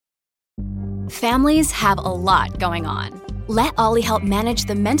Families have a lot going on. Let Ollie help manage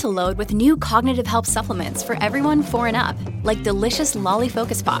the mental load with new cognitive help supplements for everyone 4 and up, like delicious Lolly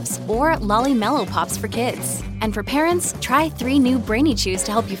Focus Pops or Lolly Mellow Pops for kids. And for parents, try 3 new Brainy Chews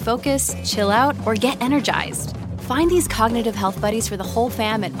to help you focus, chill out, or get energized. Find these cognitive health buddies for the whole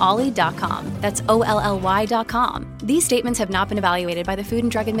fam at ollie.com. That's OLLY.com. These statements have not been evaluated by the Food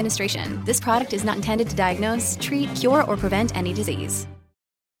and Drug Administration. This product is not intended to diagnose, treat, cure, or prevent any disease.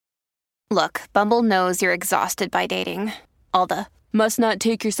 Look, Bumble knows you're exhausted by dating. All the, must not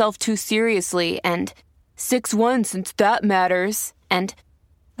take yourself too seriously, and 6'1" since that matters, and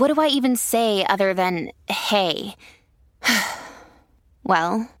what do I even say other than, hey?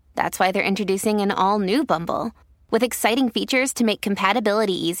 Well, that's why they're introducing an all-new Bumble, with exciting features to make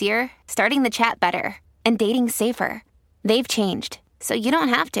compatibility easier, starting the chat better, and dating safer. They've changed, so you don't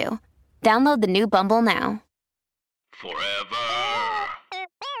have to. Download the new Bumble now. Forever.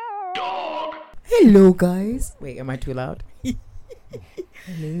 Dog. Hello, guys. Wait, am I too loud?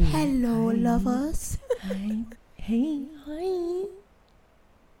 Hello, lovers. Hi. Hey. Hi.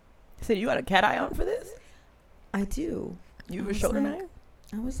 So you got a cat eye on for this? I do. You have a shoulder knife?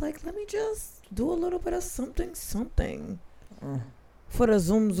 I was like, let me just do a little bit of something. For the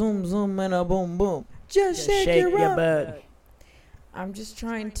zoom, and a boom, boom. Just shake your butt. I'm just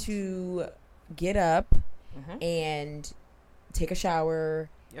trying to get up and take a shower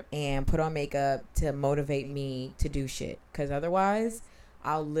and put on makeup to motivate me to do shit. Because otherwise,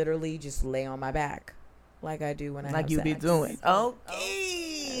 I'll literally just lay on my back like I do when I have sex. Like you be doing.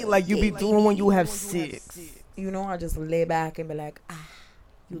 Okay. Like you be doing when you have sex. You know, I'll just lay back and be like,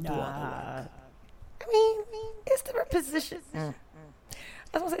 you do all the work. I mean, it's different positions. I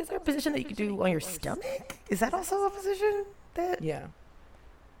was gonna say, is there a position that you could do on your stomach? Is that also a position that? Yeah,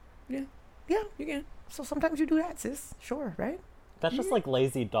 you can. So sometimes you do that, sis. Sure, right? That's just like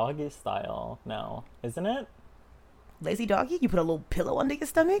lazy doggy style now, isn't it? Lazy doggy? You put a little pillow under your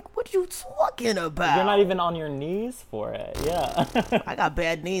stomach? What you talking about? You're not even on your knees for it. Yeah. I got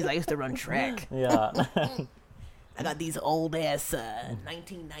bad knees. I used to run track. Yeah. I got these old ass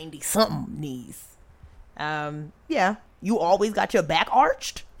 1990 something knees. Yeah. You always got your back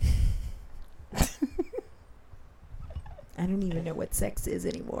arched? I don't even know what sex is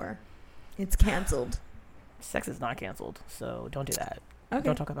anymore. It's canceled. Sex is not canceled, so don't do that. Okay.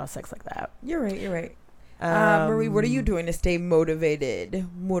 Don't talk about sex like that. You're right. Marie, what are you doing to stay motivated?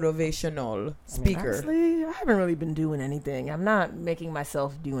 Motivational speaker. Honestly, I haven't really been doing anything. I'm not making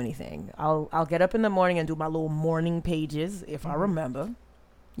myself do anything. I'll get up in the morning and do my little morning pages if I remember.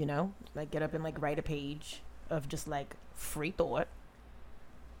 You know, like get up and like write a page of just like free thought.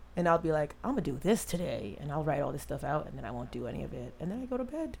 And I'll be like, I'm gonna do this today, and I'll write all this stuff out, and then I won't do any of it, and then I go to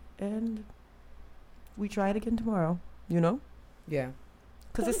bed, and we try it again tomorrow. You know? Yeah.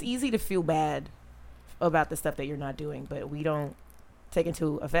 Because it's easy to feel bad about the stuff that you're not doing, but we don't take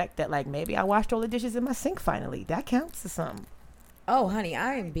into effect that like maybe I washed all the dishes in my sink finally. That counts as something. Oh, honey,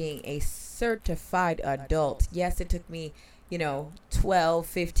 I am being a certified adult. Yes, it took me, 12,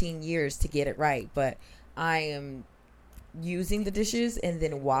 15 years to get it right, but I am using the dishes and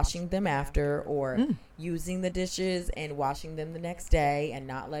then washing them after, or using the dishes and washing them the next day and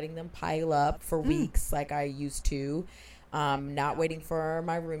not letting them pile up for weeks like I used to. Not waiting for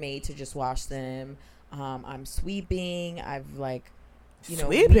my roommate to just wash them. I'm sweeping. I've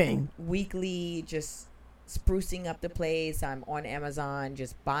sweeping weekly, just sprucing up the place. I'm on Amazon,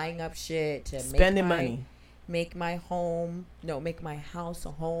 just buying up shit to spending money. Make my house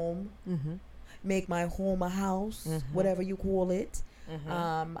a home. Make my home a house, whatever you call it.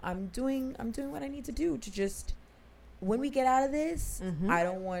 I'm doing what I need to do to just, when we get out of this, I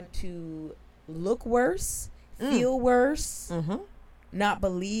don't want to look worse, feel worse, not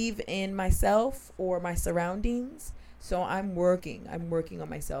believe in myself or my surroundings. So I'm working on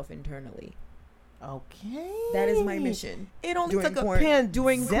myself internally. Okay. That is my mission. It only took a pandemic.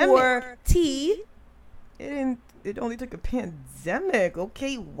 Doing core tea. It only took a pandemic.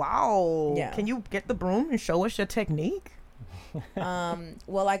 Okay, wow. Yeah. Can you get the broom and show us your technique?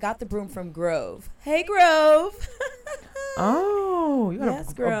 Well, I got the broom from Grove. Hey, Grove. Oh, you got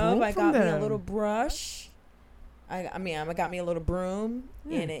yes, a Grove. broom I from got me them. a little brush. I got me a little broom,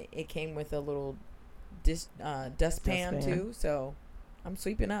 and it came with a little dustpan too. So I'm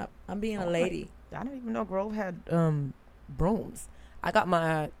sweeping up. I'm being a lady. I didn't even know Grove had brooms. I got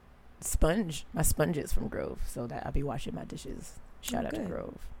my sponges from Grove, so that I'll be washing my dishes. Shout out to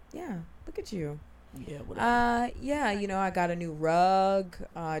Grove. Yeah, look at you. Yeah, whatever. I got a new rug.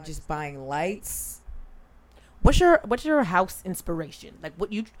 Just buying lights. What's your house inspiration? Like,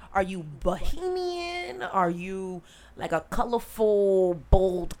 are you bohemian? Are you like a colorful,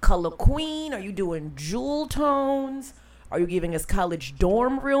 bold color queen? Are you doing jewel tones? Are you giving us college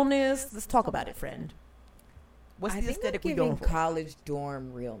dorm realness? Let's talk about it, friend. What's the aesthetic we going for? College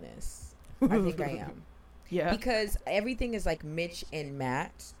dorm realness. I think I am. Yeah. Because everything is like mixed and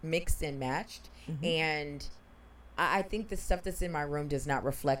matched, and I think the stuff that's in my room does not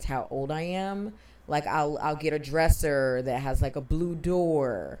reflect how old I am. Like I'll get a dresser that has like a blue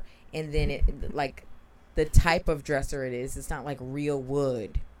door, and then it like the type of dresser it is. It's not like real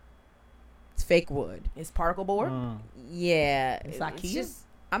wood. It's fake wood. It's particle board. Yeah, It's IKEA? just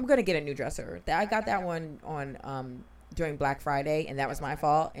I'm gonna get a new dresser. I got that one on during Black Friday, and that was my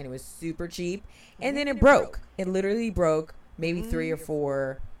fault. And it was super cheap, and then it broke. It literally broke maybe 3 or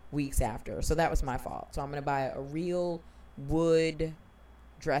 4 weeks after. So that was my fault. So I'm gonna buy a real wood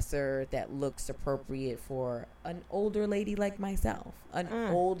dresser that looks appropriate for an older lady like myself, an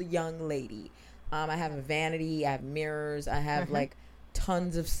old young lady. I have a vanity, I have mirrors, I have like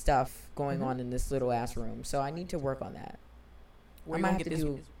tons of stuff going on in this little ass room. So I need to work on that. I might have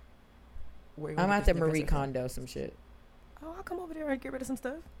to Marie Kondo some shit. Oh, I'll come over there and get rid of some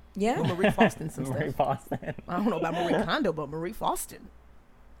stuff. Yeah. We'll Marie Faustin some Marie stuff. Boston. I don't know about Marie Kondo, but Marie Faustin.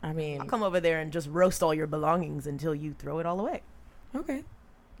 I mean, I'll come over there and just roast all your belongings until you throw it all away. okay,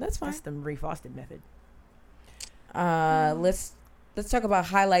 that's fine. That's the Marie Faustin method. Let's talk about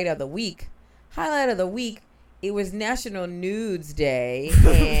highlight of the week. Highlight of the week. It was National Nudes Day,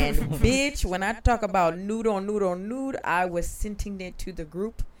 and bitch, when I talk about nude on nude on nude, I was sending it to the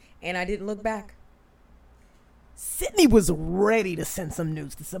group, and I didn't look back. Sydney was ready to send some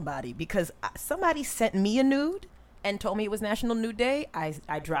nudes to somebody because somebody sent me a nude and told me it was National Nude Day.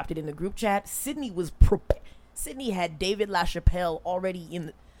 I dropped it in the group chat. Sydney was prepared. Sydney had David LaChapelle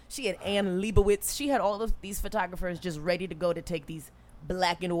already she had Ann Leibovitz. She had all of these photographers just ready to go to take these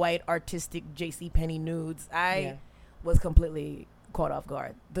black and white artistic JCPenney nudes. I was completely caught off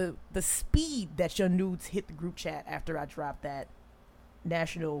guard. The speed that your nudes hit the group chat after I dropped that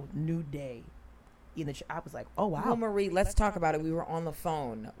National Nude Day I was like, oh wow. Well, Marie, let's talk about it. We were on the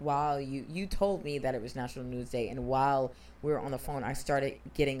phone while you told me that it was National Nudes Day, and while we were on the phone, I started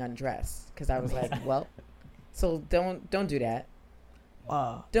getting undressed because I was like, well, so don't do that.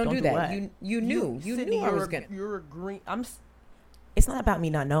 Don't do that. What? You knew I was gonna. You're agreeing. It's not about me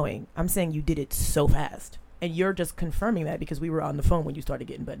not knowing. I'm saying you did it so fast, and you're just confirming that because we were on the phone when you started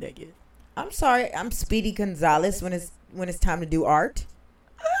getting butt naked. I'm sorry. I'm Speedy Gonzalez when it's time to do art.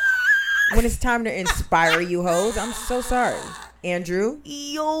 When it's time to inspire you hoes. I'm so sorry. Andrew?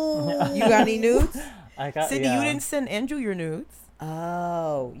 Yo. You got any nudes? Sydney, you didn't send Andrew your nudes.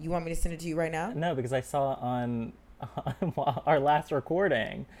 Oh. You want me to send it to you right now? No, because I saw on our last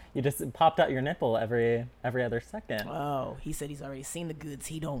recording, you just popped out your nipple every other second. Oh, he said he's already seen the goods.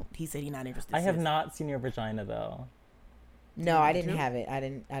 He said he's not interested. I have not seen your vagina though. No, I didn't have it. I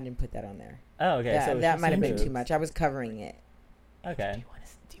didn't put that on there. Oh, okay. So that might have been too much. I was covering it. Okay. Do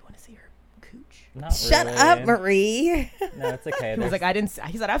you want to see her cooch? Not Shut really. up, Marie. No, it's okay. He was like,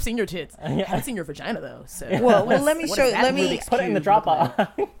 he said, I've seen your tits. I haven't seen your vagina though. So well, let me show. Let me put it in the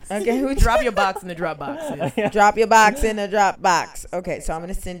Dropbox. Okay, drop your box in the Dropbox. Drop your box in the Dropbox. Okay, so I'm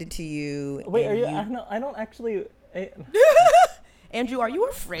gonna send it to you. Wait, are you? I don't actually. Andrew, are you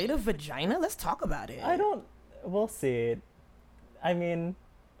afraid of vagina? Let's talk about it. I don't. We'll see. I mean,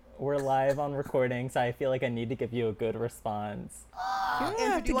 we're live on recording, so I feel like I need to give you a good response. You don't Andrew,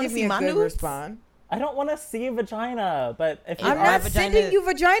 have do you to wanna give see me a my good nudes? response. I don't want to see vagina, but if you I'm are not vagina- sending you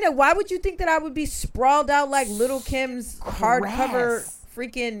vagina. Why would you think that I would be sprawled out like Little Kim's hardcover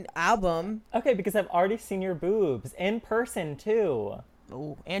freaking album? Okay, because I've already seen your boobs in person too.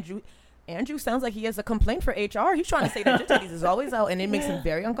 Oh, Andrew sounds like he has a complaint for HR. He's trying to say that your titties is always out, and it makes him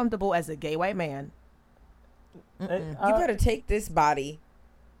very uncomfortable as a gay white man. You better take this body.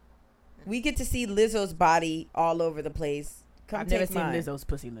 We get to see Lizzo's body all over the place. I've never seen Lizzo's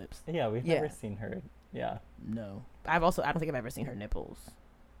pussy lips. Yeah, we've never seen her. Yeah. No. I don't think I've ever seen her nipples.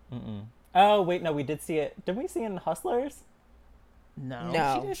 Mm-mm. Oh, wait, no, we did see it. Did we see it in Hustlers? No.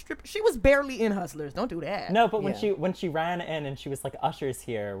 No. She didn't strip. She was barely in Hustlers. Don't do that. No, but when she ran in and she was like, Usher's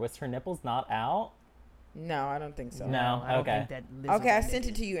here, was her nipples not out? No, I don't think so. No, I don't okay. think that Lizzo Okay, I did sent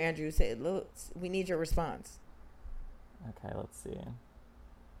it to you, Andrew. Say, look, we need your response. Okay, let's see.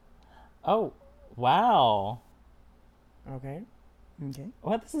 Oh, wow. Okay. Okay.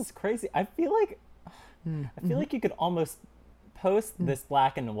 Wow, this is crazy. I feel like you could almost post this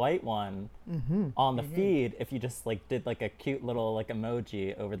black and white one on the feed if you just like did like a cute little like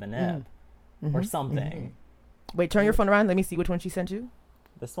emoji over the nip or something. Wait, turn your phone around. Let me see which one she sent you.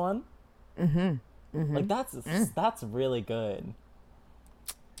 This one? Like that's really good.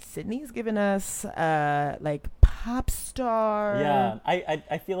 Sydney's given us like pop star. Yeah,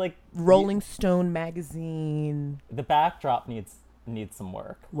 I feel like Rolling Stone magazine. the backdrop needs some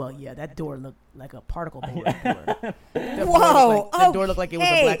work. Well, yeah, that door looked like a particle board door. Whoa! That door looked like it was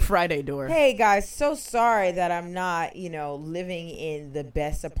a Black Friday door. Hey guys, so sorry that I'm not, living in the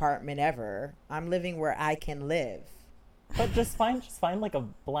best apartment ever. I'm living where I can live. But just find like a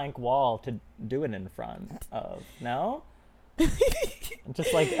blank wall to do it in front of. No?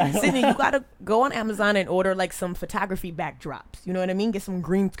 Just like Sydney, you gotta go on Amazon and order like some photography backdrops. You know what I mean? Get some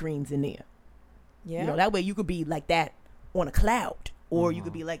green screens in there. Yeah. That way you could be like that on a cloud, or you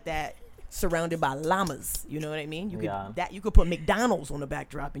could be like that surrounded by llamas. You know what I mean? You could you could put McDonald's on the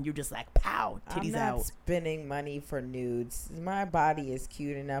backdrop, and you're just like pow, titties I'm not out. spending money for nudes. My body is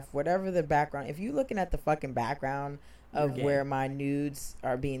cute enough. Whatever the background, if you're looking at the fucking background of where my nudes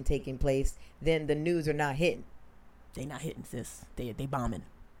are being taking place, then the nudes are not hitting. They not hitting, sis. They bombing.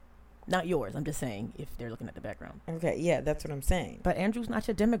 Not yours. I'm just saying if they're looking at the background. Okay, yeah, that's what I'm saying. But Andrew's not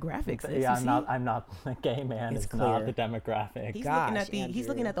your demographic, sis. Yeah, I'm not. A gay man It's is not clear. the demographic. He's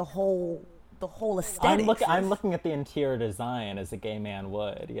looking at the whole aesthetic. I'm looking at the interior design as a gay man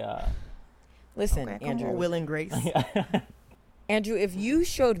would. Yeah. Listen, Okay, Andrew. come on, Will and Grace. Andrew, if you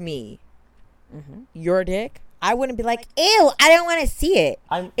showed me your dick, I wouldn't be like, ew, I don't want to see it.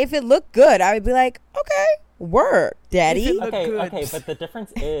 If it looked good, I would be like, okay, work, daddy. Okay, but the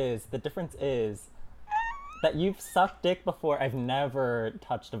difference is that you've sucked dick before. I've never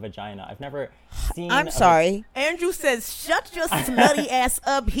touched a vagina. I've never seen. I'm sorry. Andrew says, "Shut your slutty ass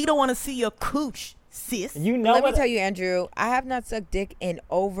up." He don't want to see your cooch, sis. You know Let me tell you, Andrew, I have not sucked dick in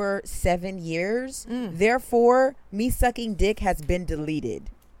over 7 years. Therefore, me sucking dick has been deleted.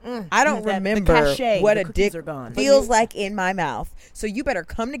 I don't remember what a dick feels like in my mouth. So you better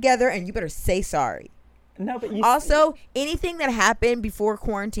come together and you better say sorry. No, but you also anything that happened before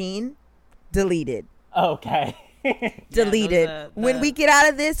quarantine, deleted. Okay. Deleted. When we get out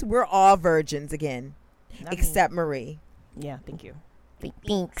of this, we're all virgins again, except Marie. Yeah, thank you.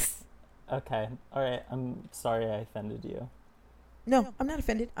 Thanks. Okay. All right. I'm sorry I offended you. No, I'm not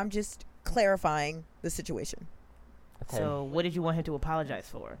offended. I'm just clarifying the situation. Okay. So, what did you want him to apologize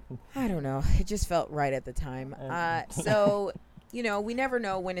for? I don't know. It just felt right at the time. So, we never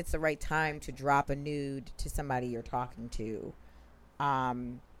know when it's the right time to drop a nude to somebody you're talking to.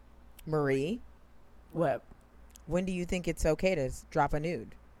 Marie, What? when do you think it's okay to drop a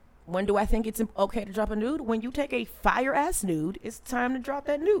nude? When do I think it's okay to drop a nude? When you take a fire ass nude, it's time to drop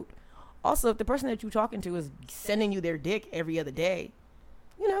that nude. Also, if the person that you're talking to is sending you their dick every other day,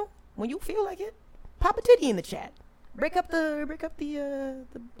 when you feel like it, pop a titty in the chat. Break up the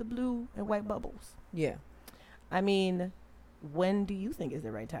blue and white bubbles. Yeah. I mean, when do you think is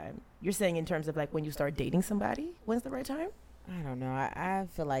the right time? You're saying in terms of like when you start dating somebody, when's the right time? I don't know. I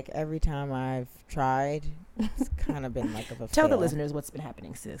feel like every time I've tried, it's kind of been like a Tell the fail. listeners what's been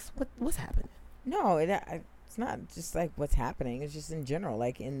happening, sis. What's happening? No, it's not just like what's happening. It's just in general.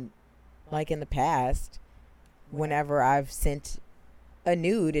 Like in the past, whenever I've sent a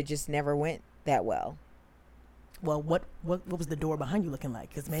nude, it just never went that well. Well, what was the door behind you looking like?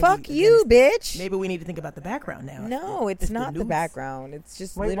 Because Fuck you, bitch. Maybe we need to think about the background now. No, it's not the background. It's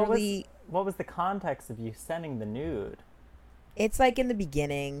just literally. What was the context of you sending the nude? It's like in the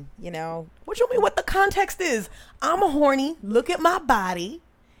beginning, What you mean? What the context is? I'm horny. Look at my body.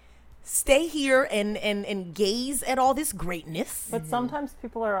 Stay here and gaze at all this greatness. But sometimes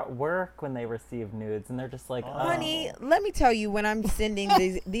people are at work when they receive nudes, and they're just like, Honey, let me tell you, when I'm sending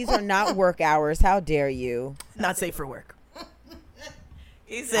these are not work hours. How dare you? Not safe for work.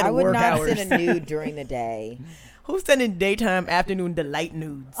 He said I would work not hours. send a nude during the day. Who's sending daytime, afternoon delight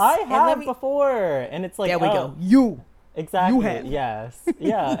nudes? I have before, and it's like, there we go. You. Exactly. You have. Yes.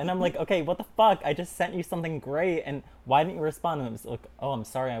 Yeah. And I'm like, okay, what the fuck? I just sent you something great, and why didn't you respond? And it was like, oh, I'm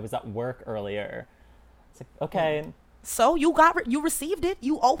sorry, I was at work earlier. It's like, okay. So you received it.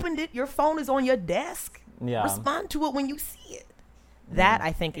 You opened it. Your phone is on your desk. Yeah. Respond to it when you see it. That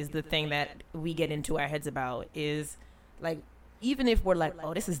I think is the thing that we get into our heads about is like, even if we're like,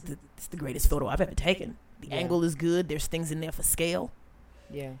 oh, this is the greatest photo I've ever taken. The angle is good. There's things in there for scale.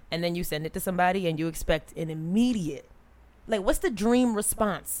 Yeah. And then you send it to somebody and you expect an immediate. Like, what's the dream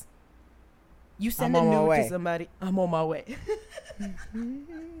response? You send a nude to somebody. I'm on my way.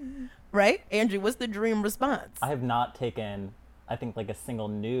 Right? Andrew, what's the dream response? I have not taken, I think, like a single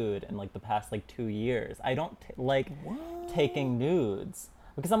nude in like the past like 2 years. I don't like taking nudes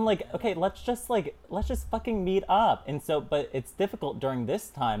because I'm like, okay, let's just fucking meet up. And so, but it's difficult during this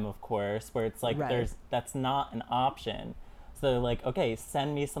time, of course, where it's like that's not an option. So they're like, okay,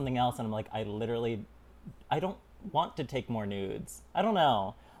 send me something else. And I'm like, I don't want to take more nudes. I don't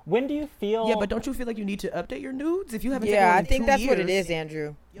know. When do you feel... Yeah, but don't you feel like you need to update your nudes if you haven't taken Yeah, one I in think 2 that's what years? it is,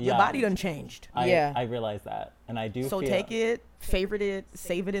 Andrew. Your body done changed. I realize that. And I do So feel... take it, favorite it,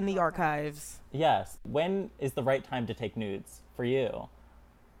 save it in the archives. Yes. When is the right time to take nudes for you?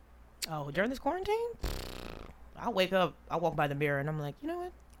 Oh, during this quarantine? I'll wake up, I'll walk by the mirror, and I'm like, you know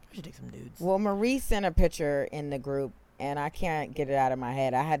what? I should take some nudes. Well, Marie sent a picture in the group, and I can't get it out of my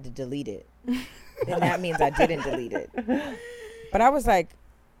head. I had to delete it. And that means I didn't delete it. But I was like,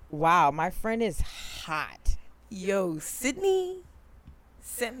 wow, my friend is hot. Yo, Sydney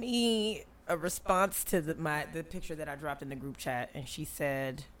sent me a response to the picture that I dropped in the group chat, and she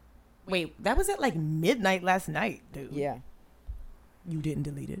said, wait, that was at like midnight last night, dude. Yeah. You didn't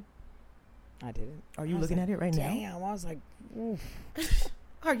delete it? I didn't. Are you looking at it right now? Damn, I was like, oof.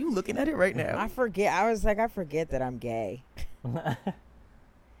 Are you looking at it right now? I forget. I was like, I forget that I'm gay.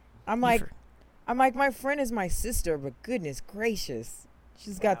 I'm like, my friend is my sister, but goodness gracious.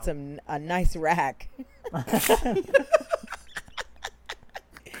 She's got a nice rack.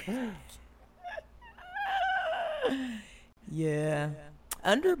 Yeah.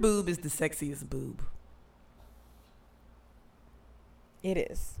 Under boob is the sexiest boob. It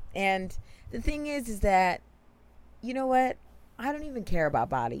is. And the thing is that, you know what? I don't even care about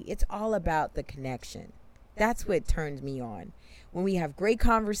body. It's all about the connection. That's what turns me on. When we have great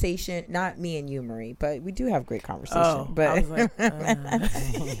conversation, not me and you, Marie, but we do have great conversation. But I was like, but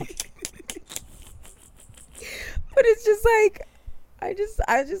it's just like I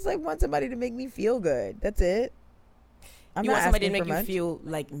just like want somebody to make me feel good. That's it. I'm you not want somebody to asking make for you much. feel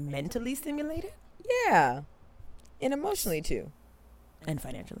like mentally stimulated? Yeah. And emotionally too. And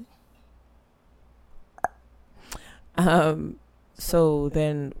financially. So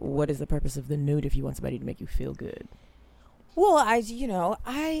then what is the purpose of the nude if you want somebody to make you feel good? Well,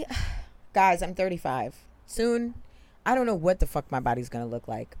 guys, I'm 35. Soon, I don't know what the fuck my body's going to look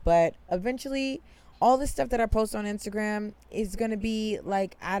like. But eventually, all the stuff that I post on Instagram is going to be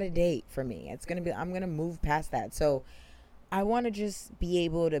like out of date for me. I'm going to move past that. So I want to just be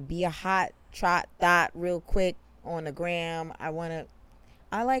able to be a hot trot thought real quick on the gram.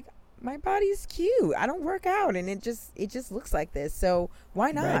 My body's cute. I don't work out and it just looks like this. So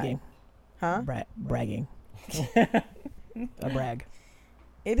why not? Bragging. Huh? Bragging. A brag.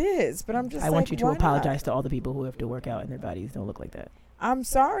 It is, but I'm just I want you to why apologize not? to all the people who have to work out and their bodies don't look like that. I'm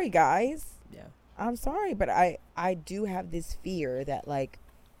sorry, guys. Yeah. I'm sorry, but I do have this fear that like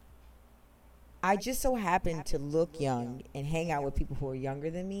I just so happen to look young and hang out with people who are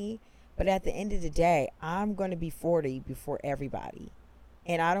younger than me, but at the end of the day, I'm going to be 40 before everybody.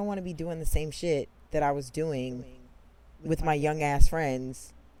 And I don't want to be doing the same shit that I was doing with my young ass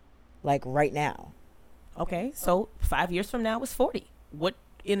friends like right now. Okay, so 5 years from now is 40. What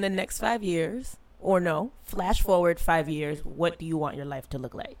in the next 5 years, or no, flash forward 5 years, what do you want your life to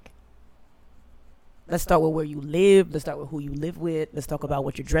look like? Let's start with where you live. Let's start with who you live with. Let's talk about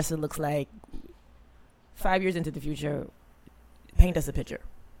what your dressing looks like. 5 years into the future, paint us a picture.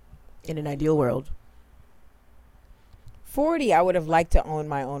 In an ideal world. 40, I would have liked to own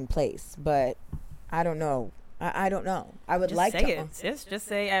my own place, but I don't know. I don't know. I would Just like say to. it. Just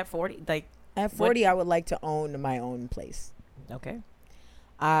say at 40, like. At 40, I would like to own my own place. Okay.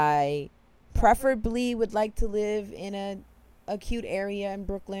 I preferably would like to live in a cute area in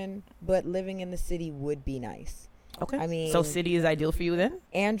Brooklyn, but living in the city would be nice. Okay. I mean, so city is ideal for you then?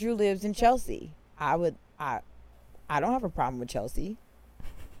 Andrew lives in Chelsea. I don't have a problem with Chelsea.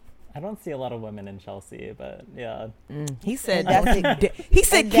 I don't see a lot of women in Chelsea, but yeah. He said, And he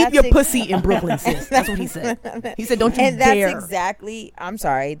said, keep your pussy in Brooklyn, sis. That's what he said. He said, don't you And dare. that's exactly, I'm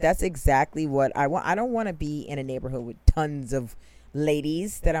sorry, that's exactly what I want. I don't want to be in a neighborhood with tons of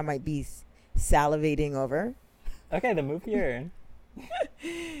ladies that I might be salivating over. Okay, then move here.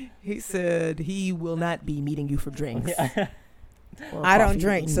 He said he will not be meeting you for drinks. Yeah. Or I don't coffee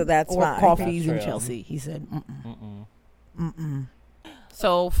drink, so that's or fine. coffees in That's true. Chelsea. He said, Mm-mm. mm-mm.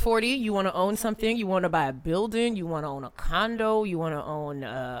 So 40, you want to own something? You want to buy a building? You want to own a condo? You want to own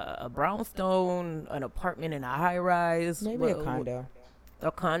a brownstone, an apartment in a high rise? Maybe a condo. A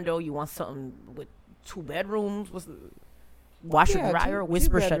condo. You want something with 2 bedrooms? Washer, Yeah, dryer, two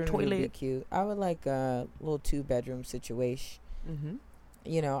whisper, shut bedrooms would be toilet. cute. I would like a little 2-bedroom situation. Mm-hmm.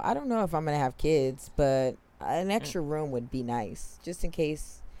 You know, I don't know if I'm gonna have kids, but an extra room would be nice, just in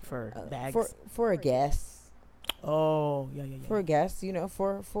case For bags. for a guest. Oh, yeah. For a guest, you know,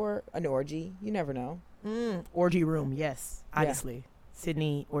 for an orgy. You never know. Orgy room, yes. Yeah. Honestly.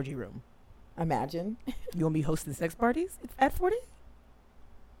 Sydney orgy room. Imagine. You want to be hosting sex parties at 40?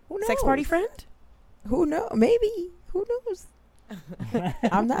 Who knows? Sex party friend? Who knows? Maybe. Who knows?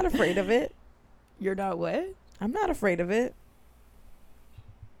 I'm not afraid of it. You're not what? I'm not afraid of it.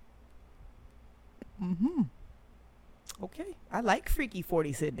 Okay. I like Freaky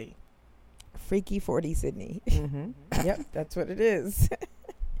 40 Sydney. Freaky 40 Sydney. Mm-hmm. Yep, that's what it is.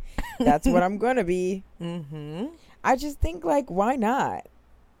 That's what I'm going to be. Mm-hmm. I just think, like, why not?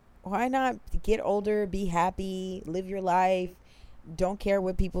 Why not get older, be happy, live your life, don't care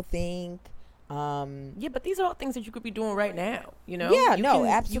what people think. Yeah, but these are all things that you could be doing right now, you know? Yeah, You no,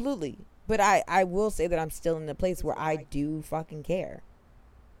 can- absolutely. But I will say that I'm still in a place where I do fucking care.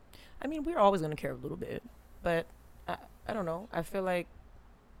 I mean, we're always going to care a little bit, but I don't know. I feel like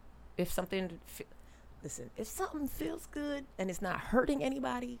if something, if something feels good and it's not hurting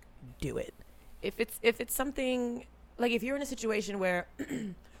anybody, do it. If it's something like if you're in a situation where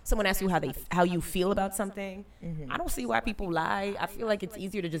someone asks you how you feel about something, I don't see why people lie. I feel like it's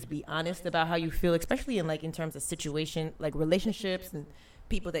easier to just be honest about how you feel, especially in terms of situation like relationships and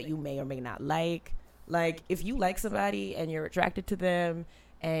people that you may or may not like. Like if you like somebody and you're attracted to them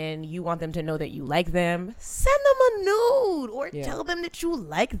and you want them to know that you like them, send them a nude or tell them that you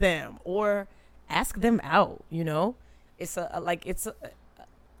like them or ask them out, you know?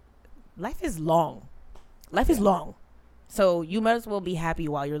 Life is long. Life is long. So you might as well be happy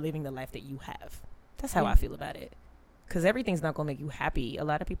while you're living the life that you have. That's how I feel about it. Because everything's not going to make you happy. A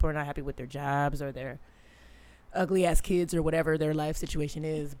lot of people are not happy with their jobs or their ugly ass kids or whatever their life situation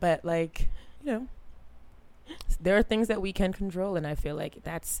is. But like, you know, there are things that we can control. And I feel like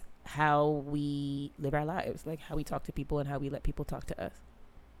that's how we live our lives. Like how we talk to people and how we let people talk to us.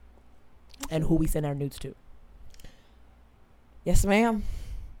 And who we send our nudes to. Yes, ma'am.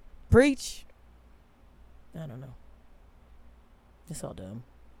 Preach. I don't know. It's all dumb.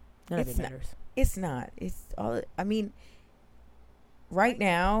 None of it matters. It's not. It's all. I mean, right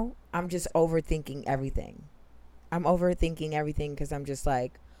now, I'm just overthinking everything. I'm overthinking everything because I'm just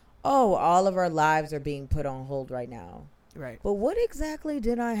like, oh, all of our lives are being put on hold right now. Right. But what exactly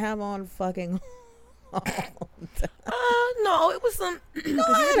did I have on fucking hold? No, it was some. No,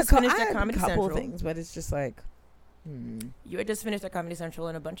 I had a Comedy couple Central. things, but it's just like, You had just finished at Comedy Central,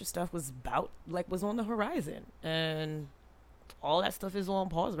 and a bunch of stuff was was on the horizon, and all that stuff is on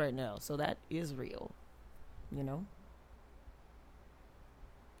pause right now. So that is real, you know.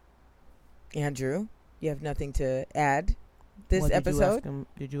 Andrew, you have nothing to add this Well, episode?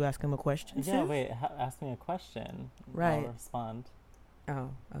 Did you ask him a question? Yeah, Sis? wait. Ask me a question. Right. I'll respond. Oh,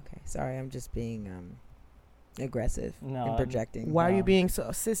 okay. Sorry, I'm just being aggressive No, and projecting. Why are you No. being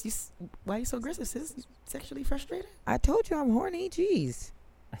so sis? Why are you so aggressive, sis? You sexually frustrated? I told you I'm horny. Jeez.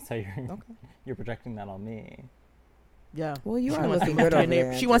 So you're projecting that on me. Yeah. Well, you She are wants to looking move good to your over neighbor-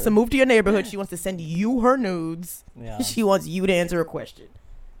 there. She wants to move to your neighborhood. She wants to send you her nudes. Yeah. She wants you to answer a question.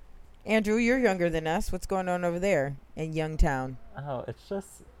 Andrew, you're younger than us. What's going on over there in Youngtown? Oh, it's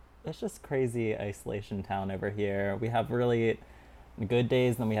just crazy isolation town over here. We have really good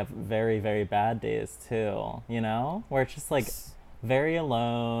days, and then we have very, very bad days too. You know, where it's just like very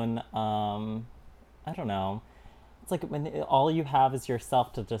alone. I don't know. It's like when all you have is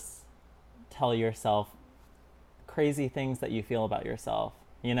yourself to just tell yourself crazy things that you feel about yourself.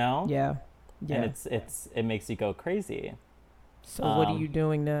 You know? Yeah. Yeah. And it makes you go crazy. So what are you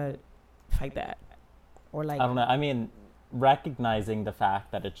doing to fight that? Or like I don't know. I mean, recognizing the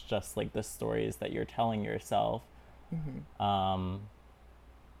fact that it's just like the stories that you're telling yourself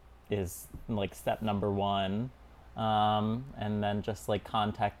is like step number one. And then just like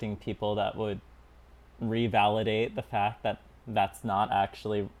contacting people that would revalidate the fact that that's not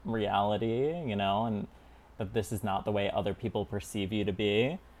actually reality, you know, and that this is not the way other people perceive you to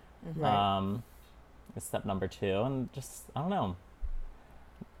be. Right. Is step number two. And just, I don't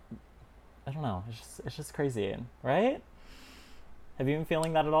know. It's just crazy, right? Have you been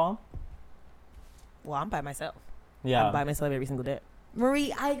feeling that at all? well, I'm by myself. Yeah. I'm by myself every single day.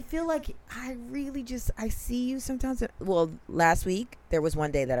 Marie, I feel like I really I see you sometimes. Well, last week, there was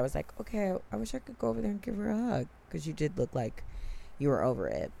one day that I was like, okay, I wish I could go over there and give her a hug. Because you did look like you were over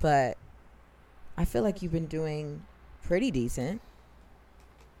it. But I feel like you've been doing pretty decent.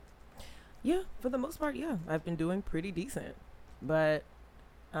 Yeah, for the most part, yeah. I've been doing pretty decent. But,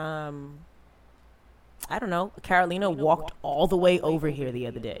 I don't know. Carolina walked all the way over here the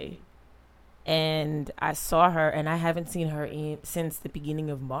other day. And I saw her, and I haven't seen her since the beginning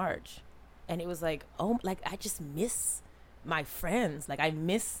of March. And it was like, oh, like, I just miss my friends. Like, I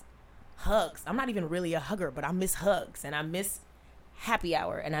miss hugs. I'm not even really a hugger, but I miss hugs. And I miss happy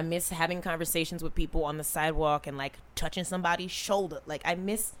hour. And I miss having conversations with people on the sidewalk and, like, touching somebody's shoulder. Like, I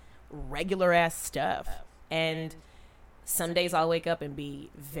miss regular-ass stuff. And some days I'll wake up and be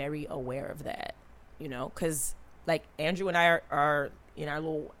very aware of that, you know? Because like Andrew and I are in our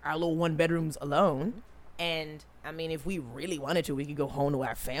little one bedrooms alone, and I mean, if we really wanted to, we could go home to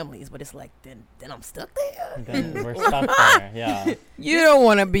our families, but it's like then I'm stuck there. Then we're stuck there. Yeah. You don't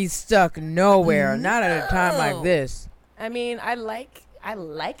want to be stuck nowhere, not at a time like this. I mean, I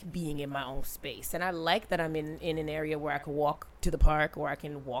like being in my own space, and I like that I'm in an area where I can walk to the park, or I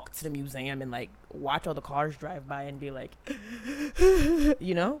can walk to the museum and like watch all the cars drive by and be like,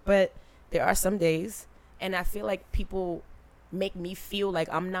 you know. But there are some days, and I feel like people make me feel like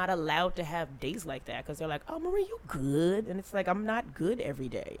I'm not allowed to have days like that, because they're like, oh, Marie, you good? And it's like, I'm not good every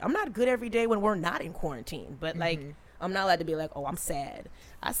day. I'm not good every day when we're not in quarantine, but like I'm not allowed to be like, oh, I'm sad.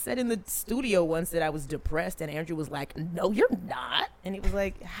 I said in the studio once that I was depressed, and Andrew was like, no, you're not. And he was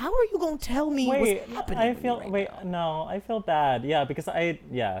like, how are you gonna tell me what's happening? I feel bad. Yeah, because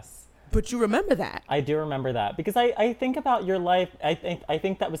yes. But you remember that. I do remember that, because I think about your life. I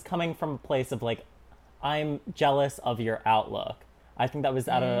think that was coming from a place of like, I'm jealous of your outlook. I think that was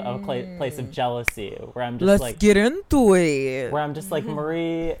out of a place of jealousy, where I'm just Let's get into it. Where I'm just like,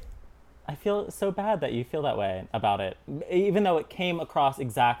 Marie, I feel so bad that you feel that way about it, even though it came across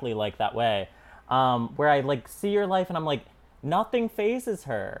exactly like that way. Where I like see your life and I'm like, nothing phases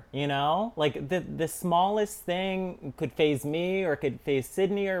her, you know? Like the smallest thing could phase me, or could phase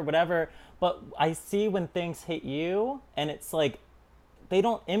Sydney or whatever. But I see when things hit you, and it's like they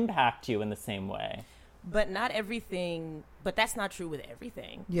don't impact you in the same way. But not everything. But that's not true with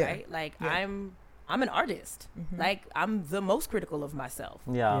everything, right? Like I'm an artist. Like I'm the most critical of myself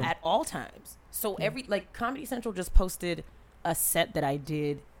at all times. So like Comedy Central just posted a set that I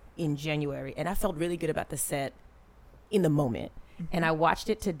did in January, and I felt really good about the set in the moment. And I watched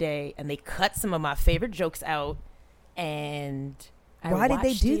it today, and they cut some of my favorite jokes out. And why did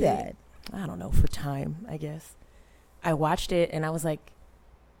they do that? I don't know, for time, I guess. I watched it, and I was like,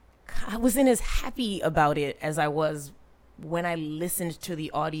 I wasn't as happy about it as I was when I listened to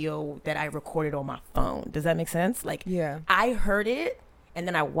the audio that I recorded on my phone. Does that make sense? Like, I heard it, and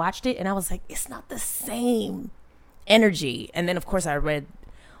then I watched it, and I was like, it's not the same energy. And then, of course, I read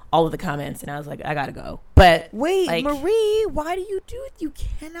all of the comments, and I was like, I gotta go. But wait, like, Marie, why do you do it? You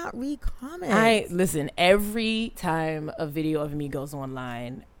cannot read comments. Listen, every time a video of me goes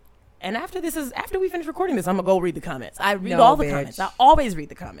online, and after we finish recording this, I'm gonna go read the comments. I read all the comments. I always read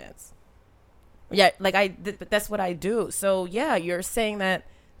the comments. Yeah, like but that's what I do. So yeah, you're saying that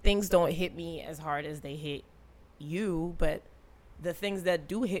things don't hit me as hard as they hit you, but the things that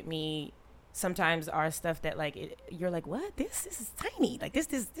do hit me sometimes are stuff that like you're like, what? This is tiny. Like this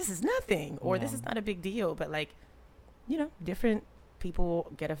is nothing, or this is not a big deal. But like, you know, different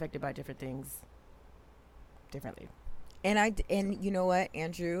people get affected by different things differently. And you know what,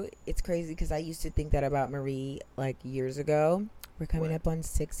 Andrew? It's crazy because I used to think that about Marie like years ago. We're coming up on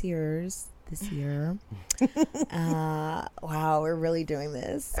 6 years this year. Wow, we're really doing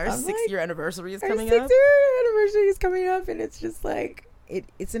this. Our 6-year anniversary is coming up. Our 6-year anniversary is coming up, and it's just like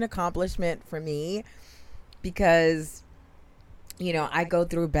it's an accomplishment for me because, you know, I go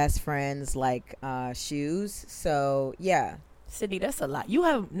through best friends like shoes. So yeah, Sydney, that's a lot.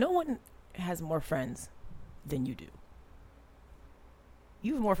 No one has more friends than you do.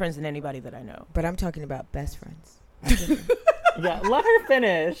 You have more friends than anybody that I know. But I'm talking about best friends. Yeah, let her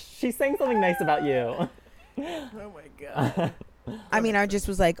finish. She's saying something nice about you. Oh my God. I mean, I just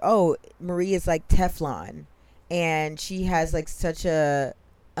was like, oh, Marie is like Teflon, and she has like such a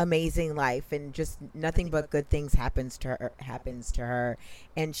amazing life, and just nothing but good things happens to her,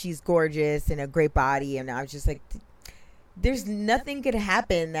 and she's gorgeous and a great body. And I was just like, there's nothing could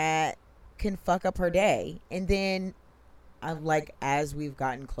happen that can fuck up her day. And then I'm like, as we've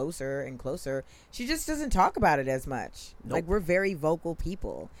gotten closer and closer, she just doesn't talk about it as much. Nope. Like, we're very vocal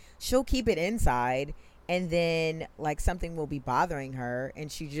people. She'll keep it inside, and then like something will be bothering her,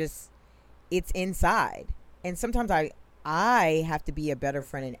 and it's inside. And sometimes I have to be a better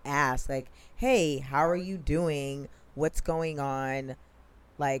friend and ask, like, hey, how are you doing? What's going on?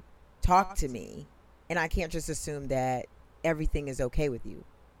 Like, talk to me. And I can't just assume that everything is okay with you.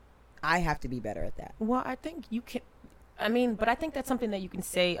 I have to be better at that. Well, I think you can. But I think that's something that you can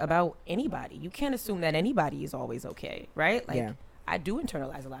say about anybody. You can't assume that anybody is always okay, right? Like, yeah. I do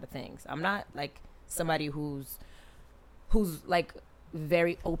internalize a lot of things. I'm not like somebody who's like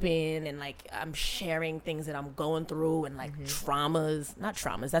very open and like I'm sharing things that I'm going through and like traumas. Not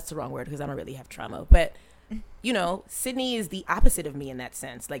traumas, that's the wrong word because I don't really have trauma. But, you know, Sydney is the opposite of me in that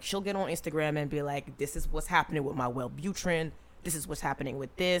sense. Like, she'll get on Instagram and be like, this is what's happening with my Wellbutrin. This is what's happening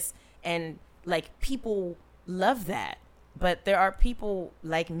with this. And like, people love that. But there are people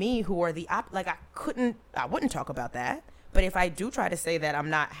like me who are I wouldn't talk about that. But if I do try to say that I'm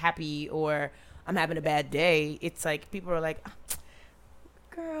not happy or I'm having a bad day, it's like people are like,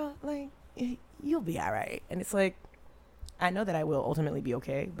 girl, like, you'll be all right. And it's like, I know that I will ultimately be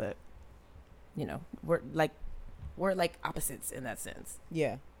okay, but you know, we're like opposites in that sense.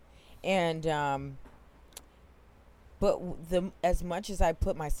 Yeah. And but as much as I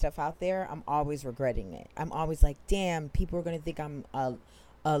put my stuff out there, I'm always regretting it. I'm always like, damn, people are gonna think I'm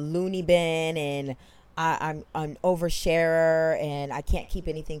a loony bin, and I'm an oversharer, and I can't keep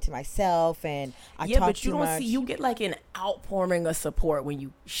anything to myself, and I talk but you too don't much. see, you get like an outpouring of support when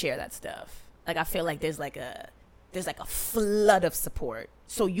you share that stuff. Like, I feel like there's like a flood of support.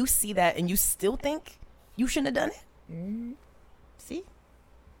 So you see that and you still think you shouldn't have done it. Mm-hmm. See,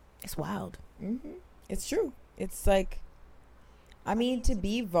 it's wild. Mm-hmm. It's true. It's like, I mean, to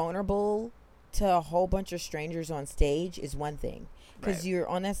be vulnerable to a whole bunch of strangers on stage is one thing, because you're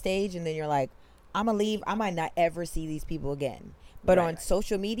on that stage and then you're like, I'm gonna leave. I might not ever see these people again. But on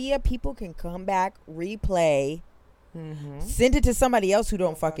social media, people can come back, replay, send it to somebody else who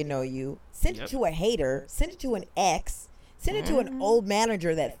don't fucking know you, send it to a hater, send it to an ex, send it to an old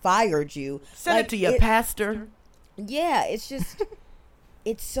manager that fired you, send it to your pastor. Yeah, it's just,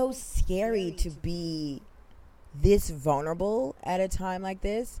 it's so scary to be this vulnerable at a time like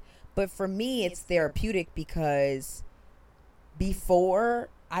this. But for me, it's therapeutic, because before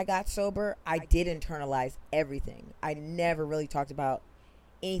I got sober, I did internalize everything. I never really talked about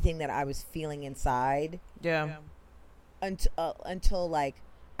anything that I was feeling inside. Yeah. Until like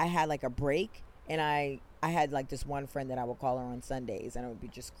I had like a break, and I had like this one friend that I would call her on Sundays, and I would be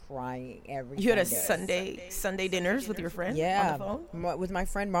just crying every You had Sunday. a Sunday dinners with your friend? Yeah, on the phone? with my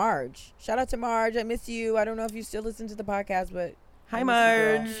friend Marge. Shout out to Marge. I miss you. I don't know if you still listen to the podcast, but Hi,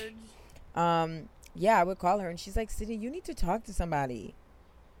 Marge. Yeah, I would call her, and she's like, Sydney, you need to talk to somebody,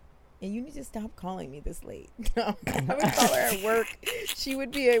 and you need to stop calling me this late. I would call her at work. She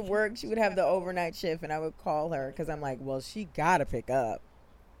would be at work. She would have the overnight shift, and I would call her because I'm like, well, she gotta pick up.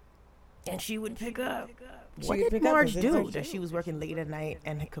 And she would pick up. She What would did pick up Marge because do it's that she was working late at night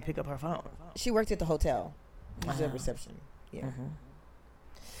and could pick up her phone? She worked at the hotel. She was at reception. Yeah.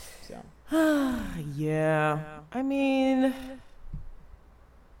 So. Yeah. I mean,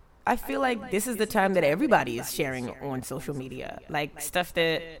 I feel like this is the time that everybody is sharing on social media. Like, stuff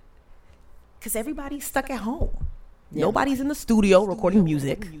that, because everybody's stuck at home. Yeah. Nobody's in the studio recording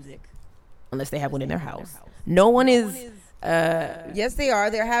music, unless they have one in their house. No one is. Yes, they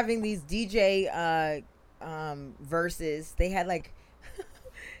are. They're having these DJ verses. They had like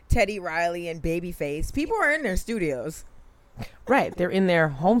Teddy Riley and Babyface. People are in their studios. Right, they're in their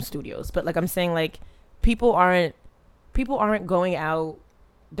home studios. But like I'm saying, like people aren't going out.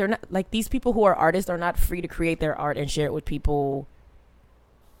 They're not, like, these people who are artists are not free to create their art and share it with people.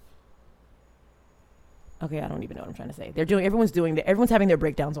 Okay, I don't even know what I'm trying to say. Everyone's having their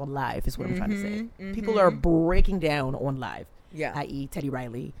breakdowns on live is what I'm trying to say. People are breaking down on live. Yeah. I.e. Teddy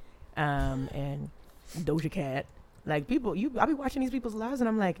Riley, and Doja Cat. Like, people, I'll be watching these people's lives and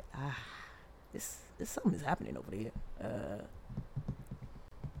I'm like, this something is happening over there.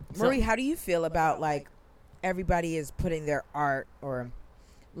 Marie, how do you feel about, like, everybody is putting their art, or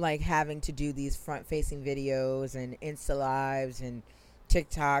like having to do these front facing videos and Insta lives and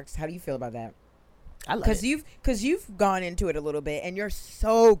TikToks? How do you feel about that? I love it. Because you've gone into it a little bit, and you're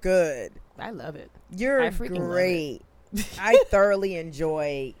so good. I love it. You're great. I thoroughly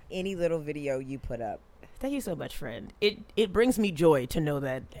enjoy any little video you put up. Thank you so much, friend. It brings me joy to know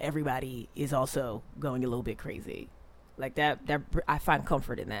that everybody is also going a little bit crazy. Like that I find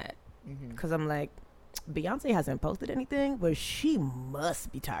comfort in that. Because I'm like, Beyonce hasn't posted anything, but she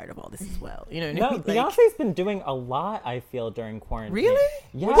must be tired of all this as well. You know what I mean? Beyonce's been doing a lot, I feel, during quarantine. Really?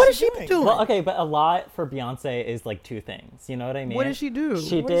 Yeah. What has she been doing? Well, okay, but a lot for Beyonce is like two things. You know what I mean? What did she do? What is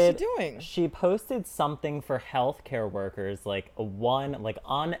she doing? She posted something for healthcare workers, like one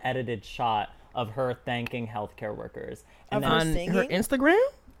unedited shot of her thanking healthcare workers. And of then her singing? Her Instagram?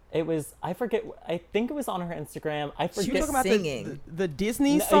 It was, I forget, I think it was on her Instagram. I forget. She was talking about singing. the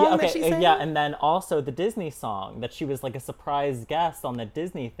Disney song that she sang? Yeah, and then also the Disney song that she was like a surprise guest on the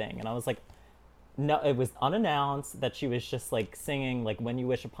Disney thing. And I was like, no, it was unannounced that she was just like singing like When You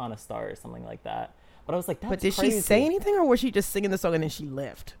Wish Upon a Star or something like that. But I was like, that's But did crazy. she say anything, or was she just singing the song and then she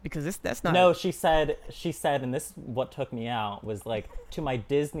left? Because that's not... No, she said, and this is what took me out, was like, to my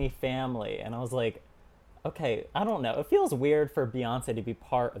Disney family. And I was like, okay, I don't know. It feels weird for Beyonce to be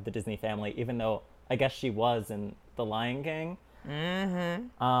part of the Disney family, even though I guess she was in The Lion King.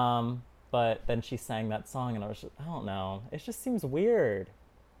 But then she sang that song, and I was just, I don't know. It just seems weird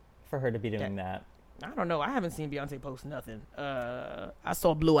for her to be doing that. I don't know. I haven't seen Beyonce post nothing. I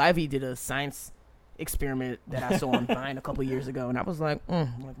saw Blue Ivy did a science experiment that I saw on Vine a couple years ago, and I was like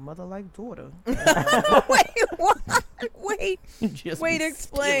mother like daughter. Wait, what? Wait, Just wait, be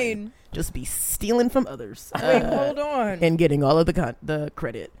explain. stealing. Just be stealing from others. Wait, hold on. And getting all of the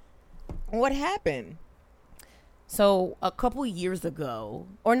credit. What happened? So a couple years ago,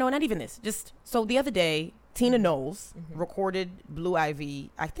 or no, not even this. Just so the other day, Tina Knowles recorded Blue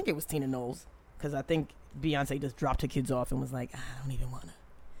Ivy. I think it was Tina Knowles, because I think Beyonce just dropped her kids off and was like, I don't even want to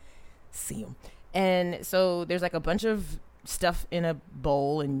see them. And so there's like a bunch of stuff in a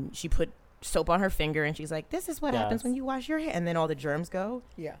bowl, and she put soap on her finger, and she's like, this is what happens when you wash your hair, and then all the germs go.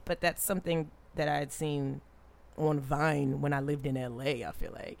 Yeah. But that's something that I had seen on Vine when I lived in LA, I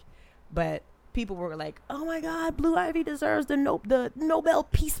feel like. But people were like, oh my God, Blue Ivy deserves the Nobel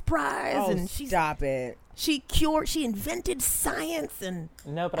Peace Prize. Oh, And stop it. She invented science, and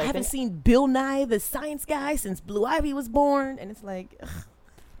No, but I haven't seen Bill Nye the Science Guy since Blue Ivy was born. And it's like, ugh.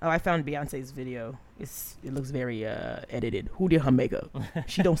 Oh, I found Beyonce's video. It looks very edited. Who did her makeup?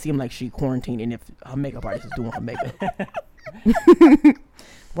 She don't seem like she quarantining if her makeup artist is doing her makeup.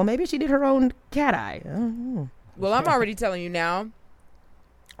 Well, maybe she did her own cat eye. I don't know. Well, I'm already telling you now.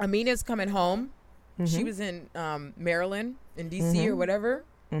 Amina's coming home. She was in Maryland, in D.C. or whatever.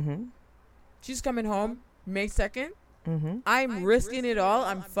 She's coming home May 2nd. I'm risking it all.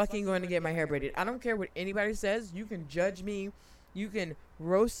 I'm fucking going to get my hair braided. I don't care what anybody says. You can judge me. You can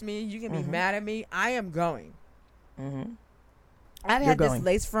roast me. You can be mad at me. I am going. I've had this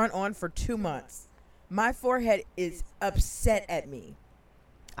lace front on for 2 months. My forehead is upset at me.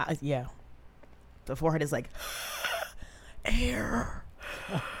 Yeah. The forehead is like, air.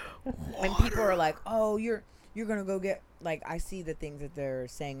 And people are like, oh, you're going to go get, like, I see the things that they're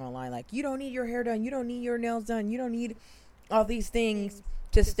saying online. Like, you don't need your hair done. You don't need your nails done. You don't need all these things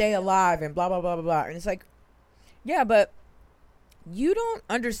to stay alive and blah, blah, blah, blah, blah. And it's like, yeah, but you don't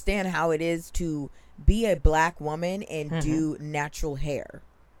understand how it is to be a black woman and do natural hair.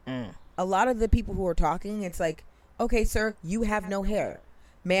 A lot of the people who are talking, it's like, okay, sir, you have no hair.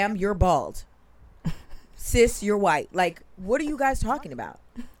 Ma'am, you're bald. Sis, you're white. Like, what are you guys talking about?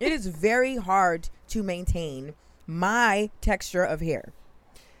 It is very hard to maintain my texture of hair.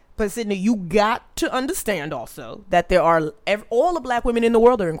 But Sydney, you got to understand also that there are all the black women in the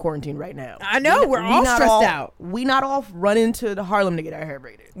world are in quarantine right now. I know. We're all stressed out. We not all running to the Harlem to get our hair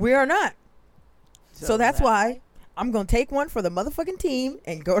braided. We are not. So that's why I'm going to take one for the motherfucking team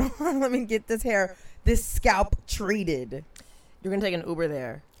and go to Harlem and get this scalp treated. You're going to take an Uber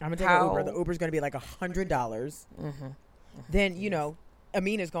there. I'm going to take an Uber. The Uber's going to be like $100. Then,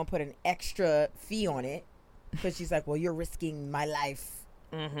 Amina's going to put an extra fee on it because she's like, well, you're risking my life.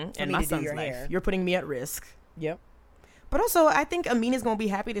 And my son's life. Hair. You're putting me at risk. Yep. But also, I think Amina's going to be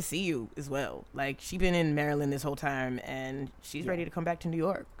happy to see you as well. Like, she's been in Maryland this whole time, and she's ready to come back to New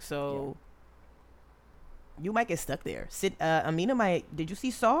York. So you might get stuck there. Amina might, did you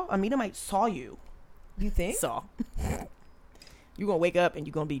see Saw? Amina might saw you. You think? Saw. You're going to wake up and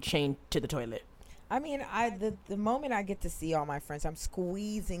you're going to be chained to the toilet. I mean, the moment I get to see all my friends, I'm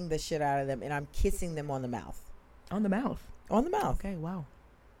squeezing the shit out of them and I'm kissing them on the mouth. On the mouth? On the mouth. Okay, wow.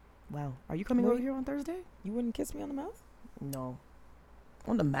 Wow. Are you coming over here on Thursday? You wouldn't kiss me on the mouth? No.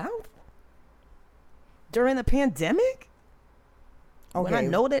 On the mouth? During the pandemic? Okay. When I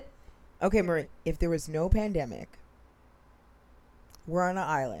know that. Okay, Marie, if there was no pandemic, we're on an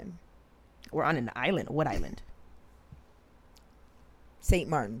island. We're on an island? What island? St.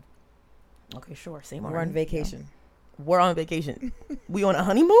 Martin. Okay, sure. St. Martin. We're on vacation. Yeah. We're on vacation. We on a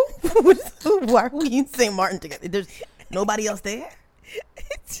honeymoon? Why are we in St. Martin together? There's nobody else there?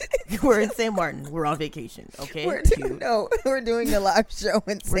 We're in St. Martin. We're on vacation. Okay. We're doing a live show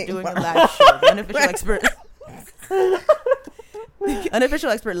in St. Martin. We're doing a live show. The unofficial expert.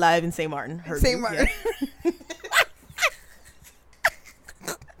 Unofficial expert live in St. Martin. St. Martin. Yeah.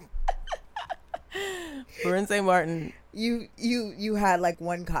 We're in St. Martin. You had like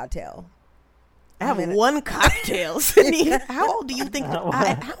one cocktail. I have one cocktail. How old do you think?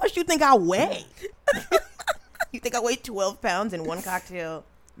 How much do you think I weigh? You think I weigh 12 pounds and one cocktail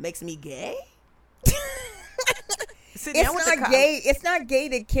makes me gay? Sydney, it's not gay. It's not gay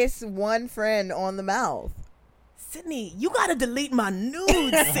to kiss one friend on the mouth. Sydney, you gotta delete my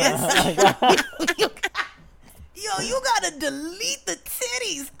nudes, sis. Yo, you gotta delete the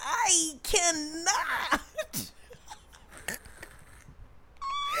titties. I cannot.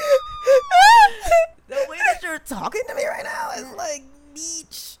 The way that you're talking to me right now is like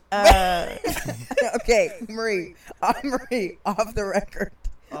beach. Okay, Marie, off the record.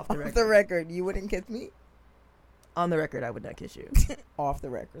 Off the record, you wouldn't kiss me? On the record, I would not kiss you. Off the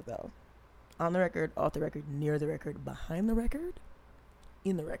record, though. On the record, off the record, near the record, behind the record,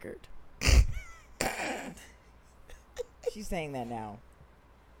 in the record. She's saying that now.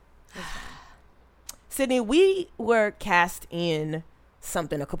 Sydney, we were cast in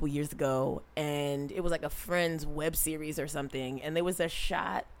something a couple years ago, and it was like a Friends web series or something, and there was a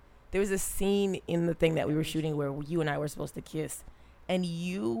scene in the thing that we were shooting where you and I were supposed to kiss, and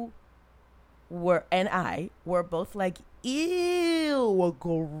you and I were both like, ew,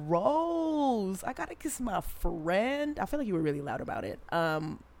 gross, I gotta kiss my friend. I feel like you were really loud about it.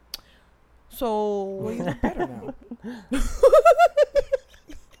 Well, you look better now.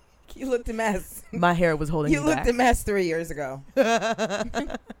 You looked a mess. My hair was holding You me looked back. a mess 3 years ago.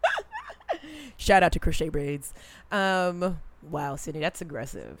 Shout out to Crochet Braids. Wow, Sydney, that's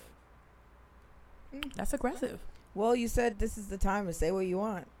aggressive. That's aggressive. Well, you said this is the time to say what you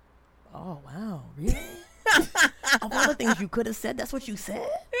want. Oh, wow. Really? Of all the things you could have said, that's what you said?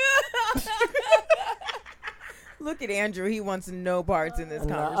 Look at Andrew. He wants no parts in this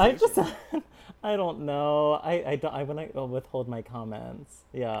No, conversation. I don't know. I want to withhold my comments.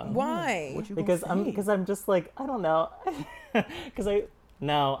 Yeah. Why? What you Because gonna say? I'm just like, I don't know. Because I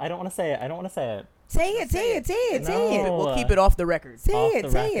don't want to say it. I don't want to say it. Say it. No. We'll keep it off the record. Say Off it.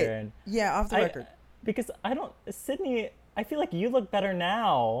 the Say it. record. Yeah, off the record. Because Sydney, I feel like you look better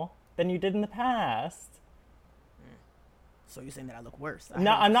now than you did in the past. So you're saying that I look worse?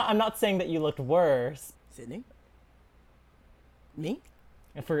 No, I'm not saying that you looked worse. Sydney? Me?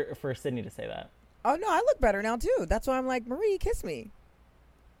 For Sydney to say that. Oh, no, I look better now, too. That's why I'm like, Marie, kiss me.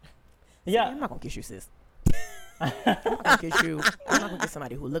 Yeah. I'm not going to kiss you, sis. I'm not going to kiss you. I'm not going to kiss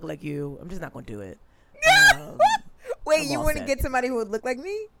somebody who look like you. I'm just not going to do it. Wait, I'm you all wouldn't set. get somebody who would look like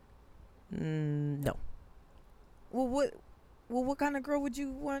me? No. Well, what kind of girl would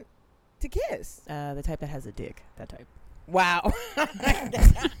you want to kiss? The type that has a dick. That type. Wow.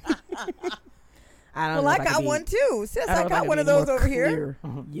 I don't Well, know I if got could be- one, too. Sis, I don't I know if got could one be of those more over here.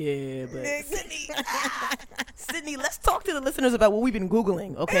 clear. Yeah, but Sydney, Sydney, let's talk to the listeners about what we've been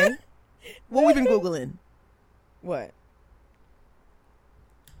Googling, okay? What we've been Googling. What?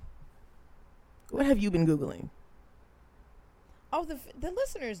 What have you been Googling? Oh, the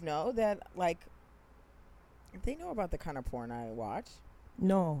listeners know that, like, they know about the kind of porn I watch.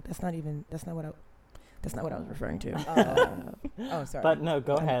 No, that's not what I was referring to. Oh, sorry. But no,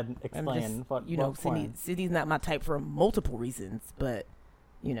 go ahead. I'm Explain. just, what Sydney, porn? Sydney's not my type for multiple reasons, but,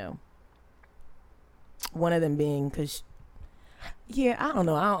 one of them being because, I don't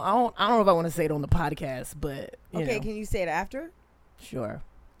know. I don't know if I want to say it on the podcast, but, okay, can you say it after? Sure.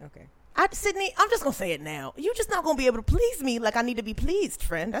 Okay. Sydney, I'm just going to say it now. You're just not going to be able to please me like I need to be pleased,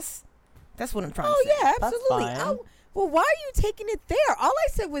 friend. That's what I'm trying to say. Oh, yeah, absolutely. fine. Well, why are you taking it there? All I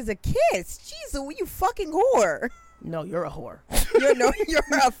said was a kiss. Jeez, you fucking whore. No, you're a whore. You're a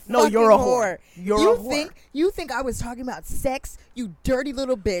fucking No, you're a whore. You're a whore. You think I was talking about sex, you dirty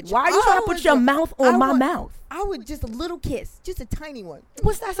little bitch? Why are you trying to put your mouth on my mouth? I would just a little kiss, just a tiny one,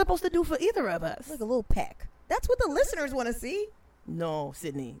 What's that supposed to do for either of us? like a little peck. That's what the listeners want to see. No,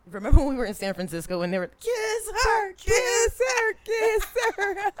 Sydney. Remember when we were in San Francisco and they were, kiss her, kiss her, kiss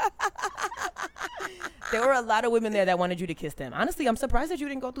her. There were a lot of women there that wanted you to kiss them. Honestly, I'm surprised that you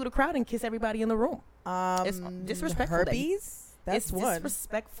didn't go through the crowd and kiss everybody in the room. It's disrespectful. Herpes. That's It's one.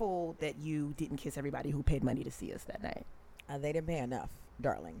 disrespectful that you didn't kiss everybody who paid money to see us that night. They didn't pay enough,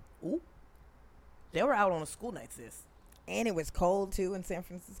 darling. Ooh. They were out on a school night, sis. And it was cold too in San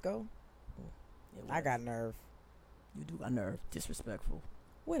Francisco. It I was. got nerve. You do got nerve. Disrespectful.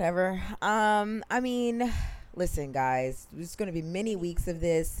 Whatever. I mean, listen, guys. There's going to be many weeks of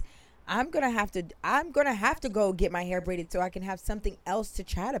this. I'm gonna have to go get my hair braided so I can have something else to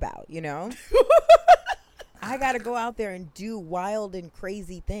chat about. I got to go out there and do wild and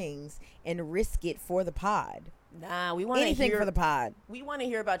crazy things and risk it for the pod. Nah, we want Anything for the pod. We want to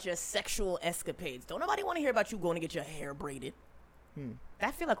hear about your sexual escapades. Don't nobody want to hear about you going to get your hair braided.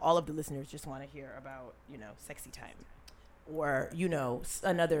 I feel like all of the listeners just want to hear about, sexy time. Or,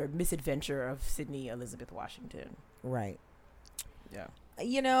 another misadventure of Sydney Elizabeth Washington. Right. Yeah.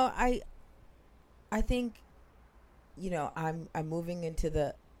 I think, I'm moving into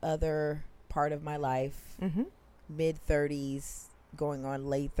the other part of my life, mid 30s, going on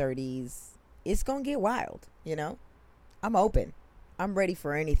late 30s. It's going to get wild, I'm open. I'm ready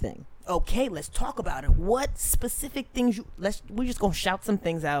for anything. Okay, let's talk about it. What specific things we're just going to shout some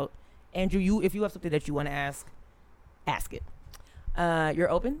things out. Andrew, if you have something that you want to ask it. You're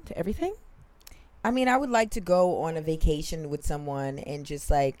open to everything? I mean, I would like to go on a vacation with someone and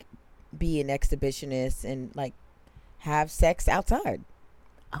just be an exhibitionist and have sex outside.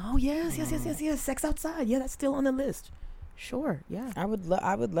 Oh, yes. Sex outside. Yeah, that's still on the list. Sure, yeah. I would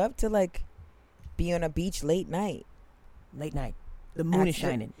love to be on a beach late night. Late night. The moon is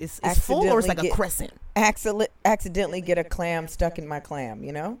shining. It's full or it's like a crescent. Accidentally get a clam stuck in my clam,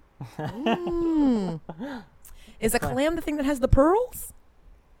 you know? Is a clam the thing that has the pearls?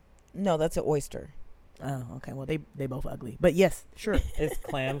 No, that's an oyster. Oh, okay. Well, they both ugly. But yes, sure. Is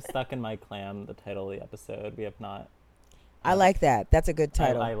Clam Stuck in My Clam the title of the episode? We have not. I like that. That's a good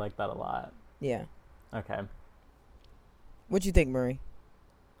title. I like that a lot. Yeah. Okay. What'd you think, Marie?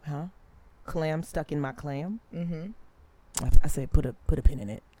 Huh? Clam stuck in my clam? Mm-hmm. I say put a pin in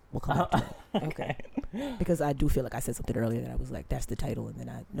it. We'll come back to that. Okay. Because I do feel like I said something earlier that I was like, that's the title, and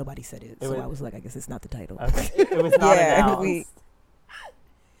then nobody said it. So I was like, I guess it's not the title. Okay. It was not announced.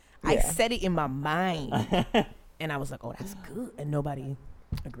 I said it in my mind, and I was like, oh, that's good. And nobody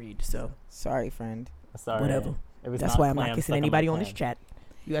agreed, so. Sorry, friend. Sorry. Whatever. That's why I'm not kissing anybody on this chat.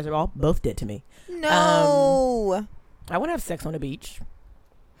 You guys are all both dead to me. No. I want to have sex on the beach.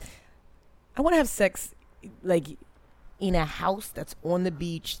 I want to have sex, like, in a house that's on the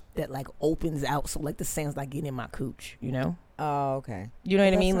beach that, like, opens out. So, like, the sand's like getting in my cooch, you know? Oh, okay. You know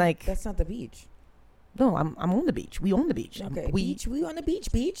what I mean? Like, that's not the beach. No, I'm on the beach. We on the beach. Okay. We on the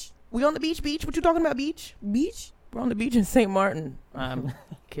beach. Beach. We on the beach. Beach. What you talking about? Beach. Beach. We're on the beach in St. Martin. I'm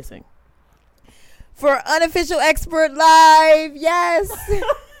kissing. For Unofficial Expert Live, yes.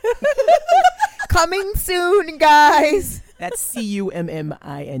 Coming soon, guys. That's CUMMING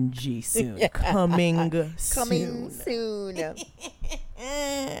soon. Yeah. Coming soon.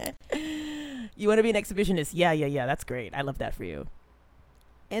 You want to be an exhibitionist? Yeah. That's great. I love that for you.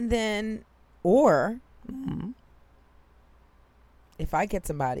 And then, or if I get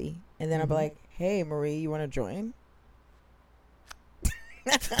somebody, and then I'll be like, "Hey, Marie, you want to join?"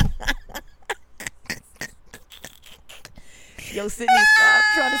 Yo, Sydney, stop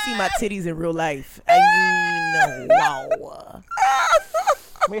trying to see my titties in real life. I mean, wow.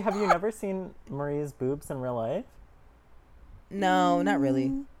 Wait, have you never seen Marie's boobs in real life? No, not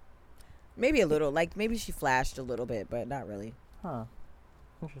really. Maybe a little. Like, maybe she flashed a little bit, but not really. Huh.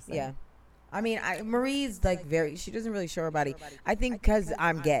 Interesting. Yeah. I mean, Marie's like she doesn't really show her body. I think because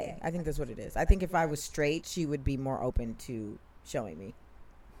I'm gay. I think that's what it is. I think if I was straight, she would be more open to showing me.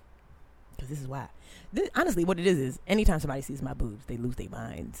 Because this is why. Honestly, what it is anytime somebody sees my boobs, they lose their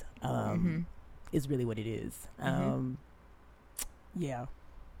minds. Is really what it is. Yeah.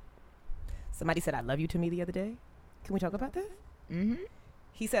 Somebody said I love you to me the other day. Can we talk about that? Mm-hmm.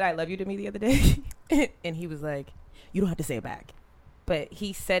 He said I love you to me the other day. And he was like, you don't have to say it back. But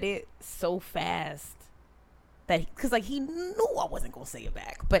he said it so fast that, because like he knew I wasn't going to say it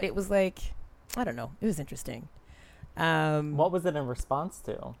back. But it was like, I don't know. It was interesting. What was it in response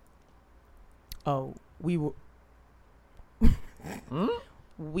to? Oh, we were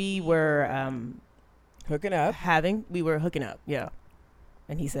hooking up. We were hooking up, yeah.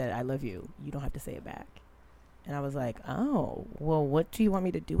 And he said, I love you. You don't have to say it back. And I was like, oh, well, what do you want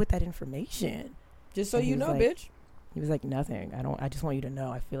me to do with that information? Just so you know, like, bitch. He was like, nothing. I just want you to know.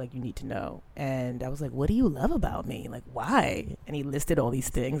 I feel like you need to know. And I was like, what do you love about me? Like, why? And he listed all these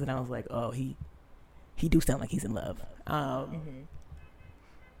things. And I was like, oh, he do sound like he's in love.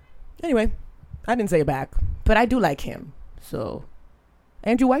 Anyway, I didn't say it back. But I do like him. So,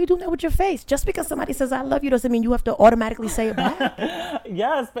 Andrew, why are you doing that with your face? Just because somebody says I love you doesn't mean you have to automatically say it back.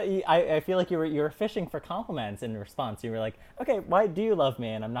 Yes, but I feel like you were fishing for compliments in response. You were like, okay, why do you love me?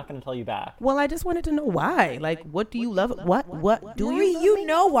 And I'm not going to tell you back. Well, I just wanted to know why. Like, what do you love? What do you love? You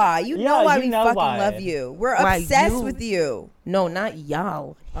know why. You know why we fucking love you. We're obsessed with you. No, not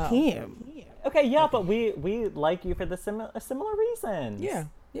y'all. Him. Okay, yeah, but we like you for the similar reasons. Yeah.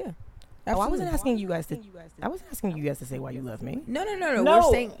 Oh, I wasn't asking you guys to. I wasn't asking you guys to say why you love me. No. We're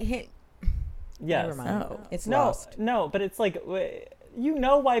saying. Yes. Never mind. Oh. It's lost. No, but it's like, you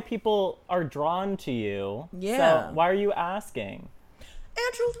know why people are drawn to you. Yeah. So why are you asking?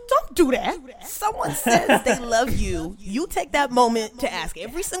 Andrew, don't do that. Someone says they love you. You take that moment to ask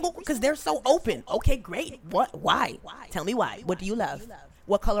every single, because they're so open. Okay, great. What? Why? Tell me why. What do you love?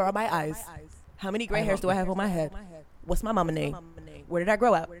 What color are my eyes? How many gray hairs do I have on my head? What's my mama name? Where did I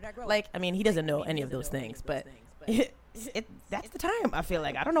grow up? Like, I mean, he doesn't know any of those things, but that's the time. I feel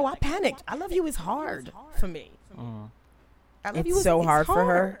like, I don't know. I panicked. I love you is hard for me. It's so hard for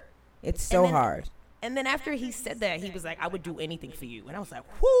her. It's so hard. And then after he said that, he was like, I would do anything for you. And I was like,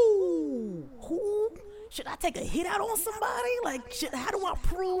 whoo, should I take a hit out on somebody? Like, how do I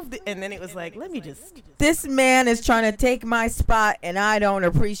prove that? And then it was like, let me just. This man is trying to take my spot, and I don't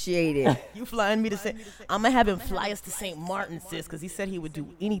appreciate it. You flying me to say, I'm going to have him fly us to St. Martin, sis, because he said he would do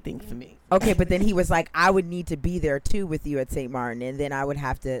anything for me. Okay, but then he was like, I would need to be there, too, with you at St. Martin, and then I would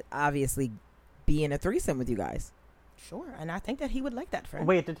have to, obviously, be in a threesome with you guys. Sure, and I think that he would like that, friend.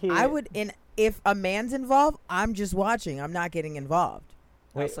 Wait, did he? I would, and if a man's involved, I'm just watching. I'm not getting involved.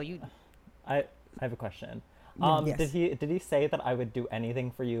 Wait, so you. I have a question. Yes. Did he say that I would do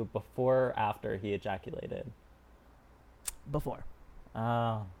anything for you before or after he ejaculated? Before.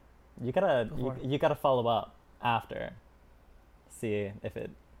 Oh, you gotta Before. you gotta follow up after. See if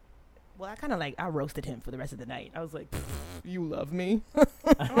it. Well, I roasted him for the rest of the night. I was like, "You love me."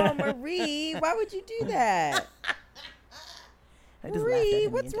 Oh, Marie, why would you do that? I just laughed at Marie, him the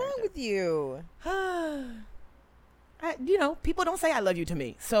what's entire wrong time. with you? People don't say I love you to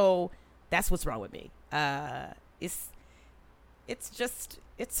me, so that's what's wrong with me. It's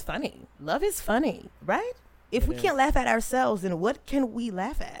funny. Love is funny, right? If we can't laugh at ourselves, then what can we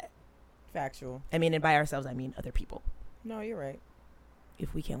laugh at? Factual. I mean, and by ourselves, I mean other people. No, you're right.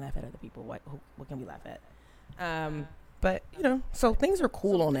 If we can't laugh at other people, what can we laugh at? But so things are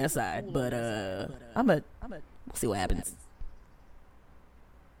cool on that side. But we'll see what happens.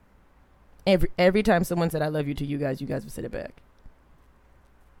 Every time someone said I love you to you guys would send it back.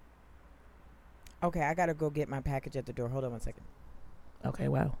 Okay, I gotta go get my package at the door. Hold on 1 second. Okay,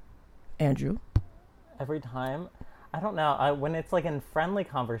 wow. Andrew? Every time, I don't know. When it's like in friendly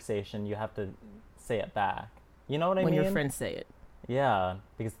conversation, you have to say it back. You know what I mean? When your friends say it. Yeah,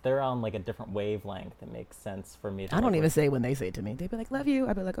 because they're on like a different wavelength. It makes sense for me to. I don't even say when they say it to me. They be like, love you.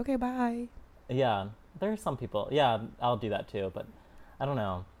 I'd be like, okay, bye. Yeah, there are some people. Yeah, I'll do that too. But I don't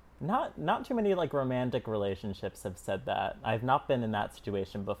know. Not too many like romantic relationships have said that. I've not been in that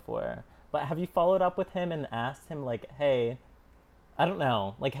situation before. But have you followed up with him and asked him like, hey, I don't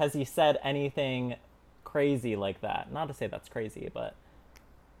know, like has he said anything crazy like that? Not to say that's crazy, but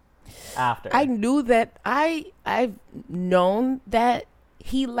after. I knew that I've known that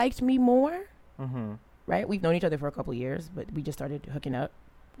he liked me more. Mm-hmm. Right? We've known each other for a couple of years, but we just started hooking up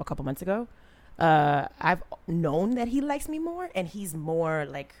a couple months ago. I've known that he likes me more, and he's more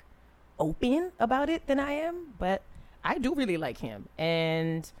like open about it than I am. But I do really like him,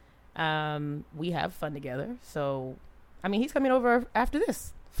 and we have fun together. So, I mean, he's coming over after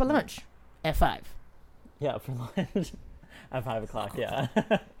this for lunch at 5. Yeah, for lunch. At 5 o'clock, yeah.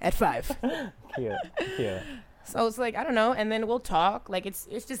 At 5. Cute. So it's like, I don't know, and then we'll talk. Like it's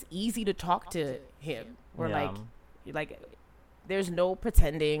just easy to talk to him. We're Yeah. like there's no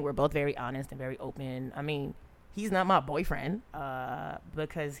pretending. We're both very honest and very open. I mean, he's not my boyfriend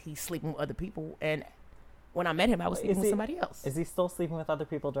because he's sleeping with other people, and when I met him, I was sleeping with somebody else. Is he still sleeping with other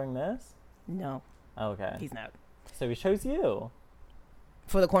people during this? No, Okay. he's not. So he chose you.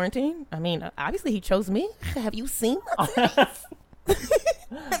 For the quarantine? I mean, obviously he chose me. Have you seen my titties?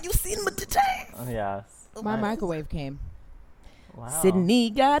 Have you seen my titties? Oh, yes. My microwave came. Wow. Sydney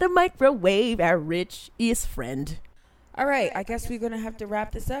got a microwave, our richest friend. All right, I guess we're going to have to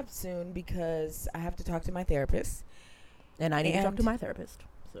wrap this up soon because I have to talk to my therapist. And I need to talk And- to my therapist.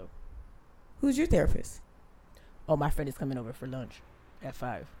 So, Who's your therapist? oh, my friend is coming over for lunch at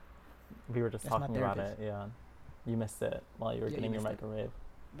 5. We were just That's my talking about it, therapist. yeah. You missed it while you were Yeah, getting you your missed it. microwave.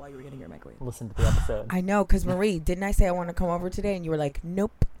 While you were getting your microwave. Listen to the episode. I know, because Marie, didn't I say I want to come over today? And you were like,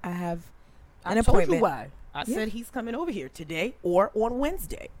 nope, I have an I appointment. told you why. I Yeah. said he's coming over here today or on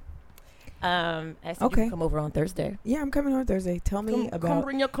Wednesday. I said you Okay. can come over on Thursday. Yeah, I'm coming on Thursday. Tell me Come about.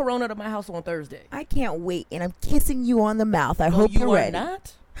 bring your Corona to my house on Thursday. I can't wait, and I'm kissing you on the mouth. I No, hope you you're are ready.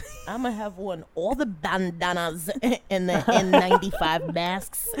 not. I'm gonna have on all the bandanas and the N95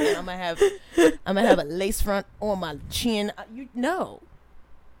 masks, and I'm gonna have a lace front on my chin. You know.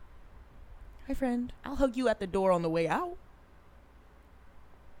 Hi, friend. I'll hug you at the door on the way out.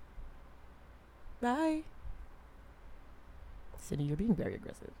 Bye. Sydney, you're being very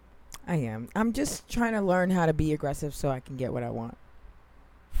aggressive. I am. I'm just trying to learn how to be aggressive so I can get what I want.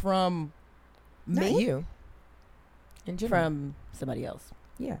 From Not me? you. In general. From somebody else.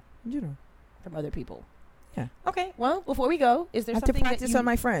 Yeah, in general. From other people. Yeah. Okay. Well, before we go, is there I have to something that practice you, on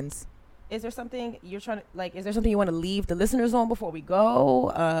my friends. is there something you're trying to like? Is there something you want to leave the listeners on before we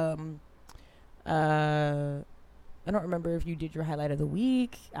go? I don't remember if you did your highlight of the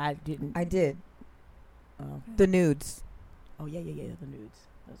week. I didn't. I did. Okay. The nudes. Oh yeah, the nudes.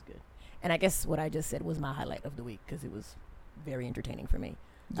 That was good. And I guess what I just said was my highlight of the week because it was very entertaining for me.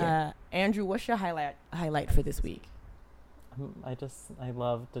 Yeah. Andrew, what's your highlight for this week? I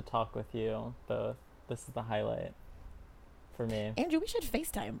love to talk with you both. This is the highlight for me. Andrew, we should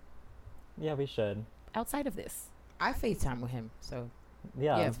FaceTime Yeah, we should. outside of this. I FaceTime with him, so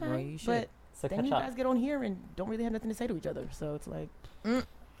Yeah. Yeah. It's fine, Roy, you should. but So then catch you up. guys get on here and don't really have nothing to say to each other. So it's like,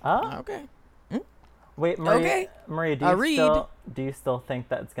 Oh, okay. wait, Marie. Okay. Marie, I'll read. do you still think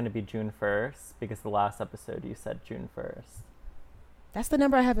that it's going to be June 1st? Because the last episode you said June 1st. that's the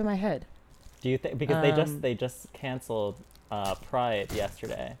number I have in my head. Do you think because they just canceled Pride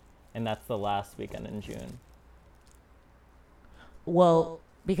yesterday, and that's the last weekend in June. Well,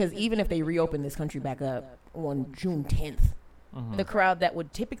 because even if they reopen this country back up on June 10th, the crowd that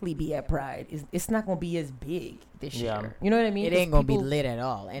would typically be at Pride it's not going to be as big this year. You know what I mean? It ain't going to be lit at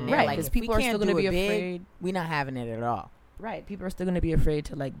all. And right, like, because if people we are still can't going to do be it big, afraid. we're not having it at all. Right, people are still going to be afraid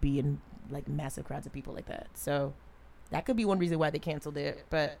to like be in like massive crowds of people like that. So that could be one reason why they canceled it.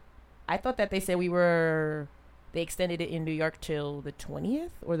 But I thought that they said they extended it in New York till the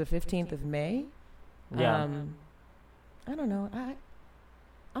 20th or the 15th of May. Yeah. I don't know.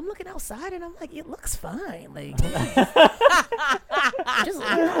 I'm looking outside and I'm like, it looks fine. Like, just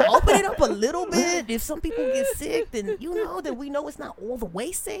open it up a little bit. If some people get sick, then that we know it's not all the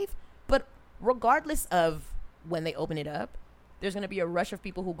way safe. But regardless of when they open it up, there's going to be a rush of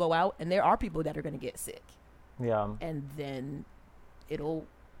people who go out, and there are people that are going to get sick. Yeah. And then it'll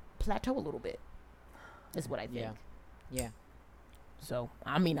plateau a little bit, is what I think. Yeah. So,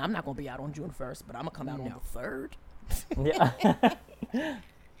 I mean, I'm not going to be out on June 1st, but I'm going to come out on the 3rd. Yeah.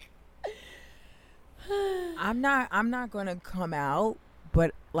 I'm not going to come out,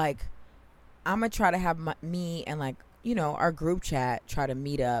 but like I'm going to try to have me and like, our group chat try to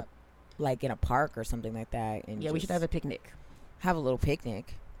meet up like in a park or something like that. And we should have a picnic. Have a little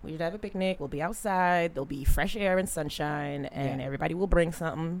picnic. We should have a picnic. We'll be outside. There'll be fresh air and sunshine, and everybody will bring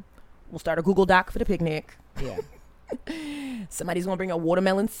something. We'll start a Google Doc for the picnic. Yeah. Somebody's going to bring a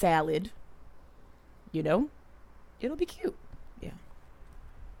watermelon salad. It'll be cute. Yeah.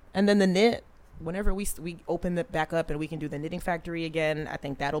 And then the knit, whenever we open it back up and we can do the knitting factory again, I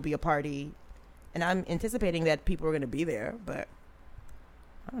think that'll be a party. And I'm anticipating that people are going to be there, but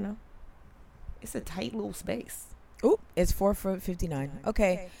I don't know. It's a tight little space. Ooh, it's 4:59.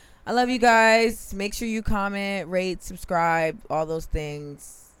 Okay. I love you guys. Make sure you comment, rate, subscribe, all those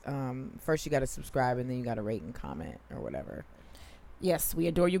things. First you got to subscribe and then you got to rate and comment or whatever. Yes, we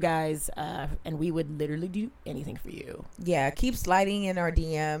adore you guys, and we would literally do anything for you. Yeah, keep sliding in our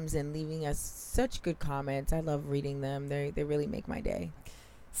DMs and leaving us such good comments. I love reading them. They really make my day.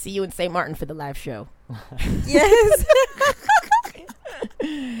 See you in St. Martin for the live show. Yes.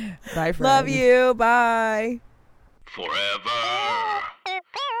 Bye, friends. Love you. Bye. Forever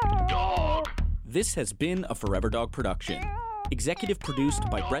Dog. This has been a Forever Dog production. Executive produced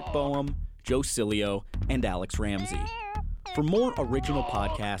by Brett Boehm, Joe Cilio, and Alex Ramsey. For more original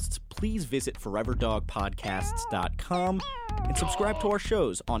podcasts, please visit foreverdogpodcasts.com and subscribe to our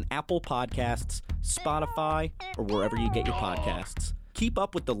shows on Apple Podcasts, Spotify, or wherever you get your podcasts. Keep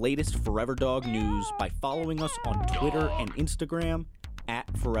up with the latest Forever Dog news by following us on Twitter and Instagram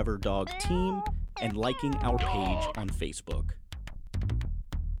 @ForeverDogTeam and liking our page on Facebook.